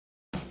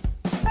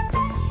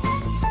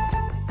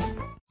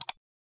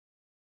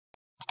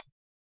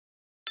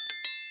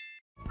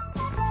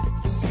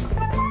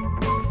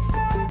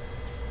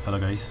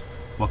Hello guys,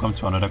 welcome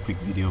to another quick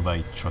video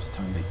by Trust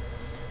Stanley.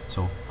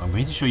 So I'm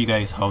going to show you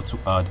guys how to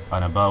add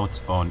an about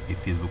on a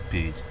Facebook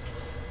page.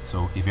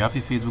 So if you have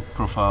a Facebook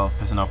profile,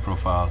 personal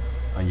profile,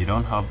 and you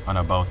don't have an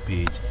about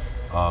page,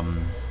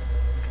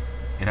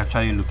 it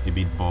actually look a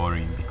bit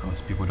boring because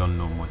people don't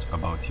know much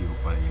about you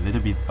or a little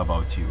bit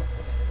about you.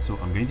 So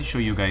I'm going to show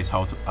you guys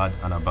how to add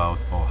an about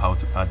or how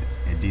to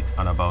edit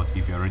an about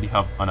if you already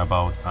have an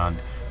about and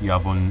you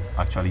haven't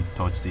actually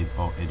touched it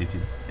or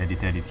edited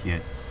it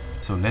yet.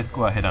 So let's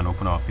go ahead and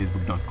open our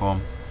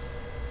facebook.com.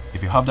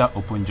 If you have that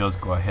open,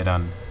 just go ahead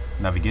and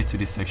navigate to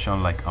this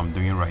section like I'm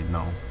doing right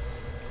now.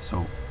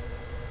 So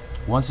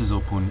once it's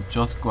open,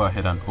 just go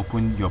ahead and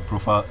open your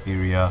profile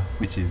area,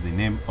 which is the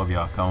name of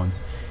your account,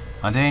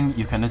 and then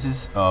you can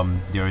notice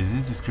there is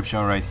this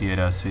description right here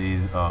that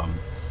says I'm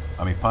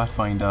a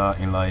pathfinder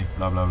in life,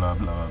 blah blah blah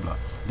blah blah blah.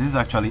 This is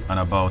actually an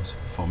about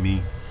for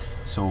me.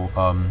 So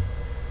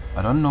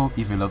I don't know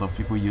if a lot of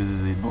people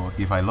uses it, but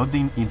if I log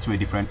in into a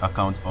different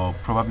account, or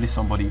probably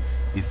somebody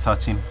is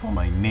searching for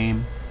my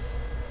name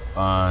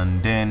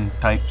and then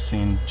types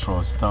in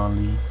Trust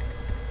Stanley,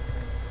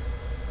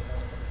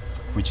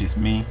 which is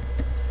me,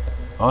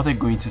 all they're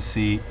going to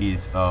see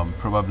is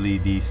probably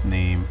this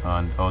name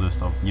and all the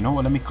stuff. You know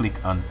what, let me click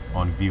on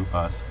view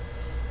as.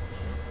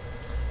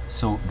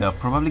 So they're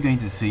probably going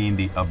to see in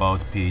the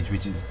about page,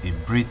 which is a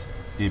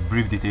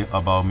brief detail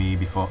about me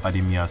before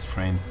adding me as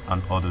friends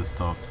and other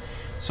stuffs.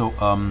 So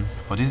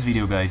for this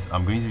video guys,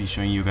 I'm going to be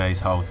showing you guys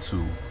how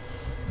to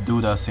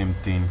do that same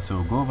thing.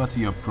 So go over to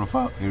your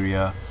profile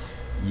area.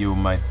 You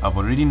might have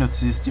already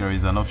noticed there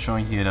is an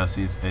option here that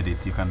says edit.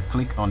 You can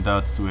click on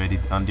that to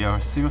edit, and there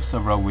are still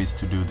several ways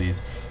to do this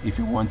if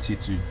you want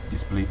it to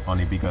display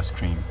on a bigger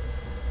screen.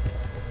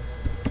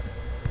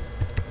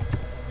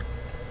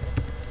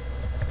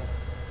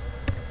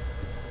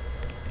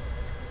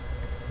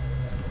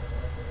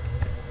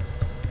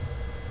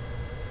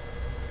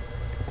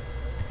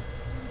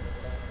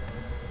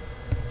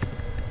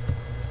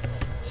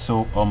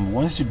 So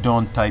once you're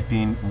done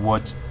typing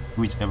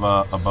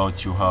whichever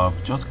about you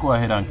have, just go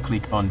ahead and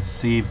click on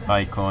save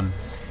icon.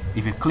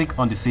 If you click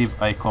on the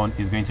save icon,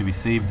 it's going to be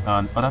saved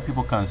and other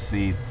people can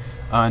see it.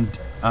 And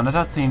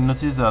another thing,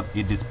 notice that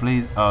it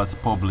displays as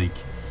public.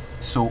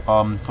 So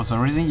for some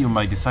reason you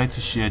might decide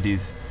to share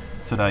this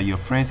so that your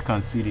friends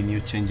can see the new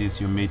changes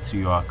you made to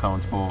your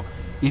account, but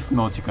if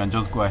not, you can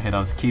just go ahead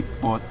and skip.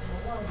 But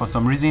for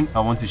some reason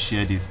I want to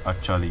share this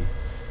actually,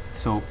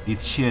 so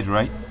it's shared,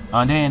 right?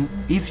 And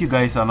then if you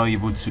guys are not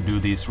able to do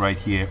this right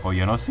here, or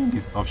you're not seeing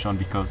this option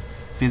because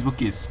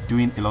Facebook is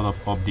doing a lot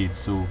of updates,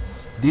 so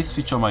this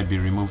feature might be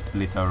removed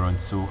later on.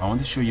 So I want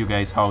to show you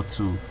guys how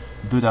to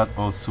do that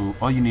also.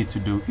 All you need to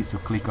do is to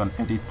click on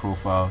edit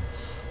profile,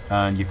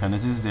 and you can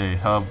notice they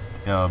have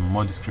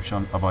more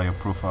description about your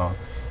profile.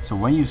 So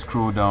when you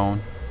scroll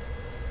down,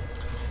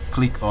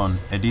 click on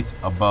edit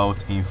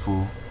about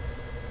info,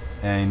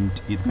 and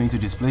it's going to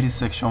display this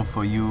section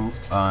for you,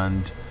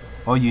 and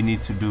all you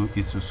need to do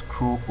is to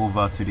scroll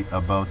over to the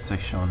about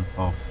section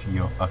of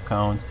your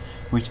account,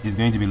 which is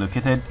going to be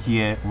located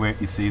here where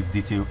it says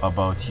detail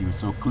about you.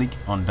 So click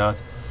on that.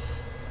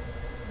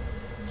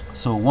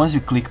 So once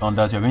you click on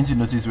that, you're going to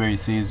notice where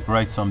it says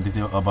write some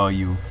detail about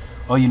you.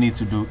 All you need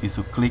to do is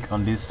to click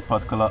on this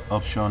particular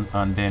option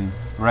and then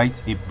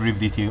write a brief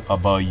detail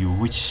about you,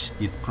 which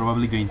is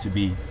probably going to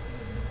be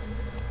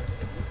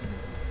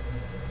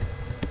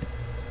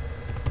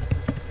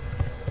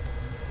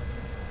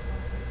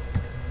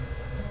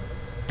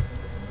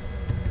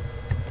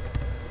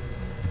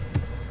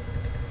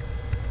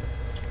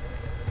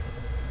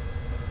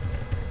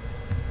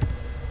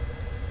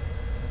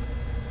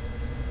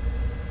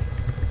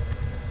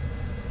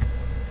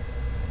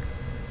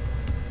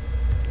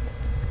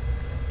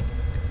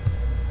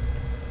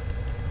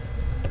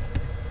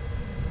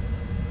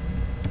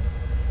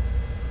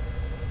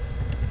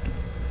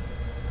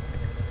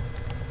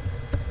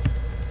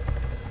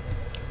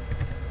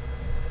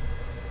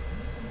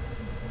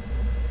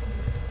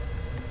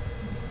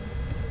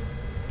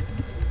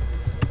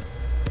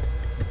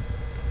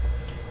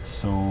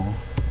so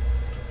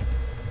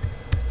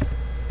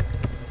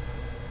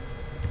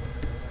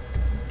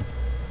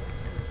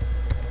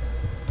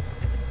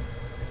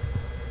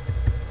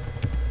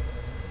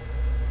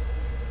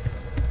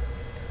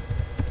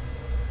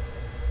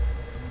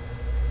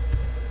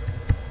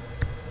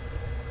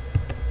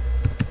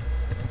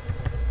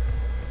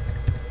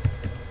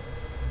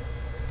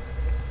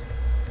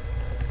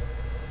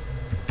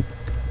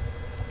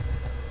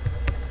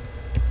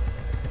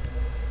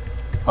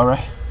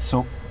alright,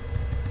 so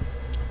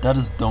that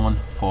is done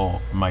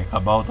for my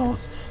about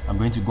us. I'm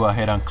going to go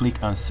ahead and click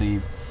and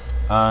save,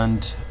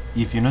 and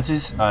if you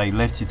notice I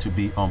left it to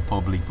be on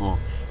public, but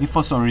if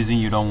for some reason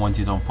you don't want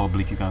it on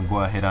public, you can go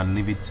ahead and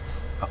leave it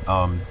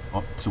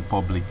up to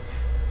public.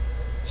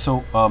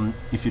 So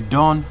if you're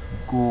done,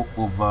 go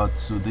over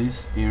to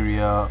this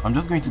area. I'm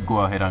just going to go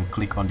ahead and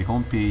click on the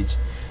home page,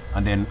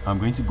 and then I'm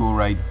going to go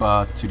right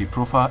back to the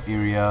profile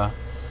area,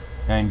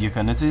 and you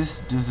can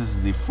notice this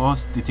is the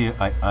first detail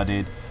I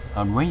added.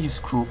 and when you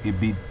scroll a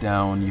bit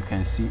down, you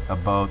can see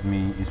about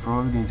me. It's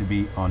probably going to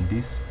be on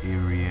this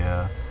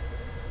area.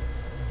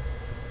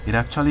 It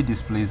actually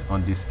displays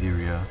on this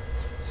area.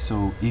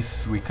 So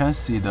if we can't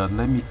see that,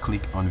 let me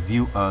click on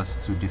view as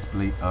to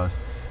display as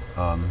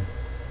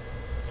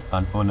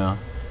an owner.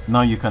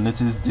 Now you can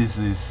notice this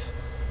is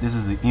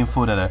the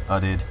info that I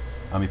added.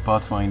 I'm a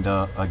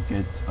Pathfinder. I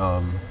get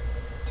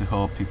to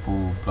help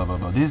people, blah blah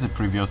blah. This is the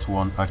previous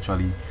one.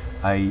 Actually,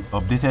 I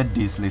updated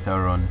this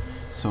later on.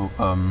 So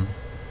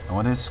I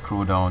want to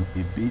scroll down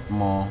a bit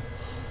more.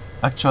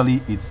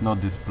 Actually, it's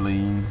not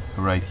displaying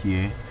right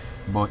here,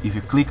 but if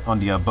you click on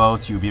the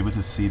about, you'll be able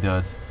to see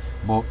that.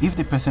 But if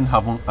the person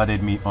haven't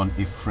added me on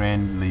a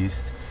friend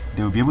list,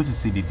 they will be able to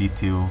see the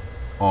detail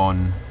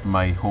on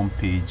my home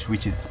page,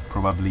 which is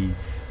probably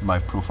my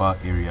profile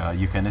area.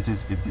 You can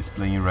notice it's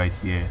displaying right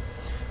here.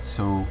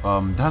 So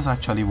that's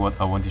actually what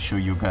I want to show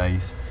you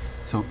guys.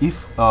 So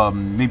if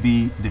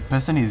maybe the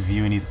person is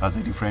viewing it as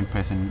a different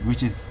person,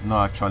 which is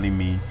not actually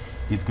me,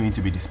 it's going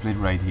to be displayed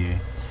right here.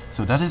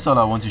 So that is all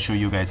I want to show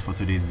you guys for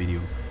today's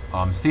video.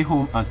 Stay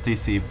home and stay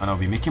safe, and I'll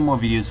be making more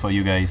videos for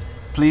you guys.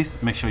 Please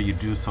make sure you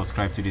do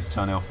subscribe to this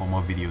channel for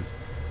more videos.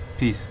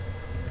 Peace.